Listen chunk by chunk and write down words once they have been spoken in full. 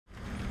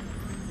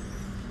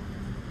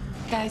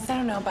Guys, I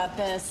don't know about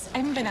this. I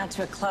haven't been out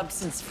to a club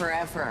since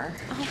forever.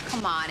 Oh,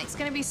 come on. It's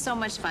gonna be so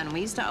much fun.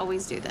 We used to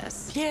always do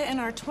this. Yeah, in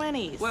our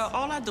 20s. Well,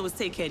 all I do is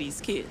take care of these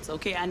kids,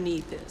 okay? I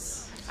need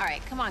this. All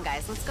right, come on,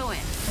 guys. Let's go in.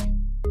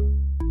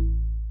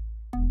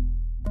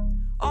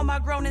 All my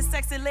grown and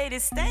sexy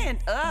ladies, stand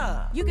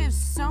up. You give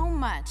so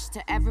much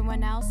to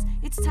everyone else.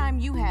 It's time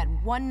you had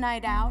one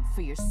night out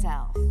for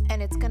yourself.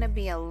 And it's gonna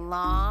be a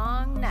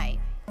long night.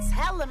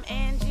 Tell them,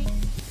 Angie.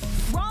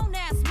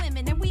 Grown-ass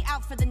women, and we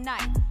out for the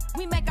night.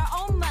 We make our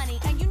own money,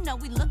 and you know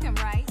we looking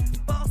right.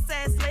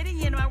 Boss-ass lady,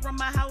 you know I run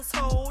my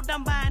household.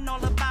 I'm buying all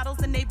the bottles,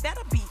 and they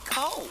better be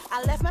cold.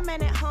 I left my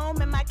man at home,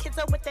 and my kids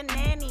are with the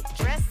nanny.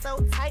 Dressed so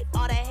tight,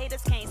 all the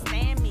haters can't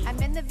stand me.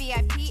 I'm in the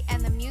VIP,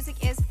 and the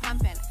music is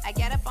pumping. I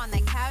get up on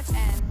the couch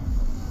and...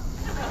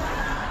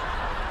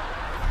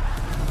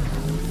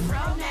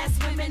 Grown-ass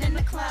women in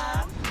the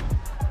club.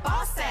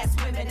 Boss-ass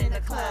women in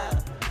the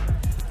club.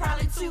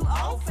 Probably too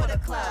old for the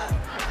club.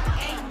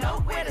 Ain't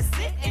nowhere to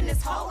sit in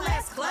this whole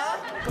ass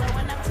club.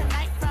 Glowing up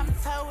tonight from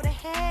toe to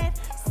head.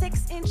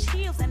 6-inch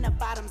heels and the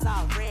bottoms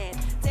all red.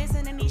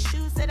 Dancing in these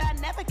shoes that I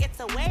never get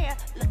to wear.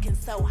 Looking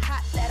so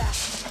hot that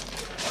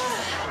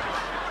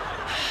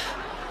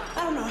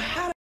I don't know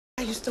how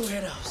I used to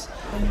wear those.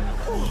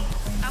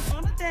 I'm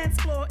on the dance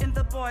floor and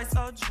the boys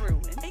are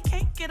drooling. They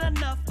can't get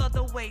enough of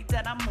the way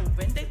that I'm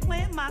moving. They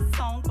playing my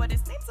song, but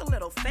it seems a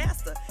little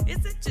faster.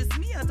 Is it just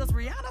me or does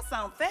Rihanna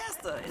sound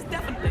faster? It's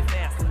definitely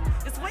faster.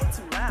 It's way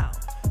too loud.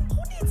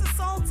 Who needs a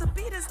song to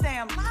be this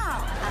damn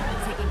loud? I've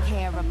been taking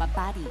care of my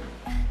body.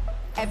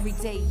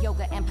 Everyday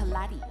yoga and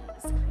Pilates.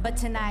 But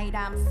tonight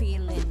I'm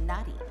feeling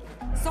naughty.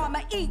 So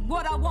I'ma eat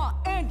what I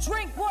want and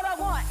drink what I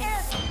want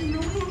and...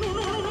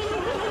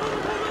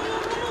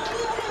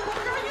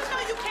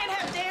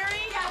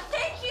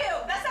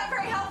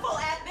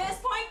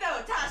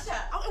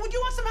 Would you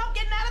want some help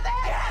getting out of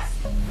that? Yes!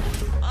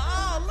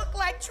 Oh, look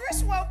like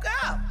Trish woke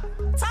up.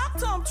 Talk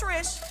to him,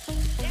 Trish.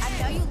 I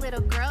know you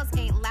little girls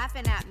ain't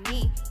laughing at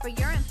me. For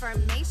your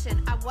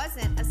information, I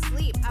wasn't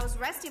asleep. I was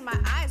resting my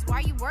eyes. Why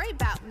are you worried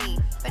about me?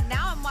 But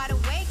now I'm wide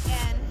awake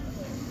and...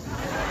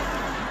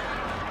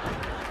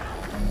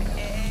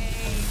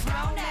 Hey,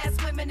 grown-ass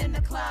women in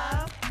the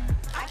club.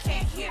 I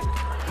can't hear in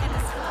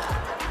this club.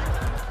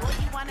 Well,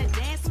 you wanna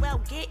dance? Well,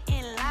 get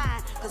in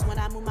line. Cause when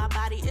I move my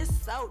body, it's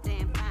so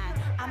damn fine.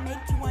 I make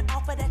you an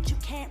offer that you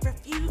can't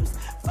refuse.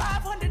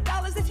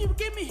 $500 if you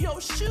give me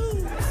your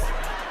shoes.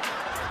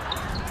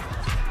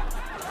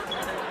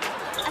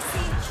 I see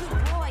a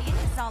cute boy and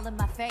it's all in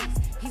my face.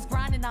 He's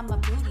grinding on my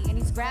booty and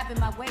he's grabbing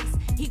my waist.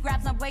 He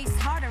grabs my waist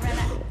harder and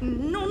I...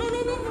 No.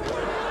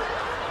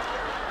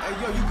 Hey,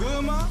 yo, you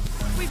good, Ma?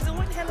 We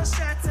doing hella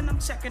shots and I'm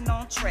checking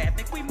on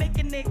traffic. We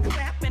making it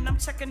clap and I'm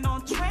checking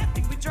on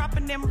traffic. We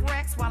dropping them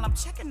racks while I'm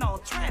checking on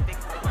traffic.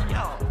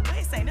 Yo,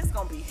 they saying it's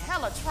gonna be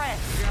hella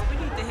traffic. Girl, we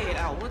need to head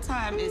out. What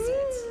time is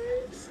it?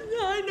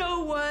 I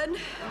know one.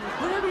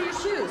 Where are your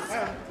shoes?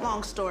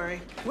 Long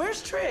story.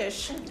 Where's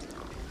Trish?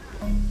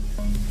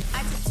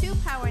 I took 2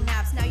 power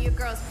naps. Now your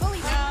girl's fully...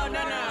 No.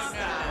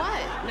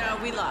 What? No,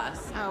 we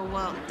lost. Oh,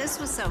 well, this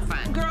was so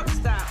fun. Girl,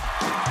 stop.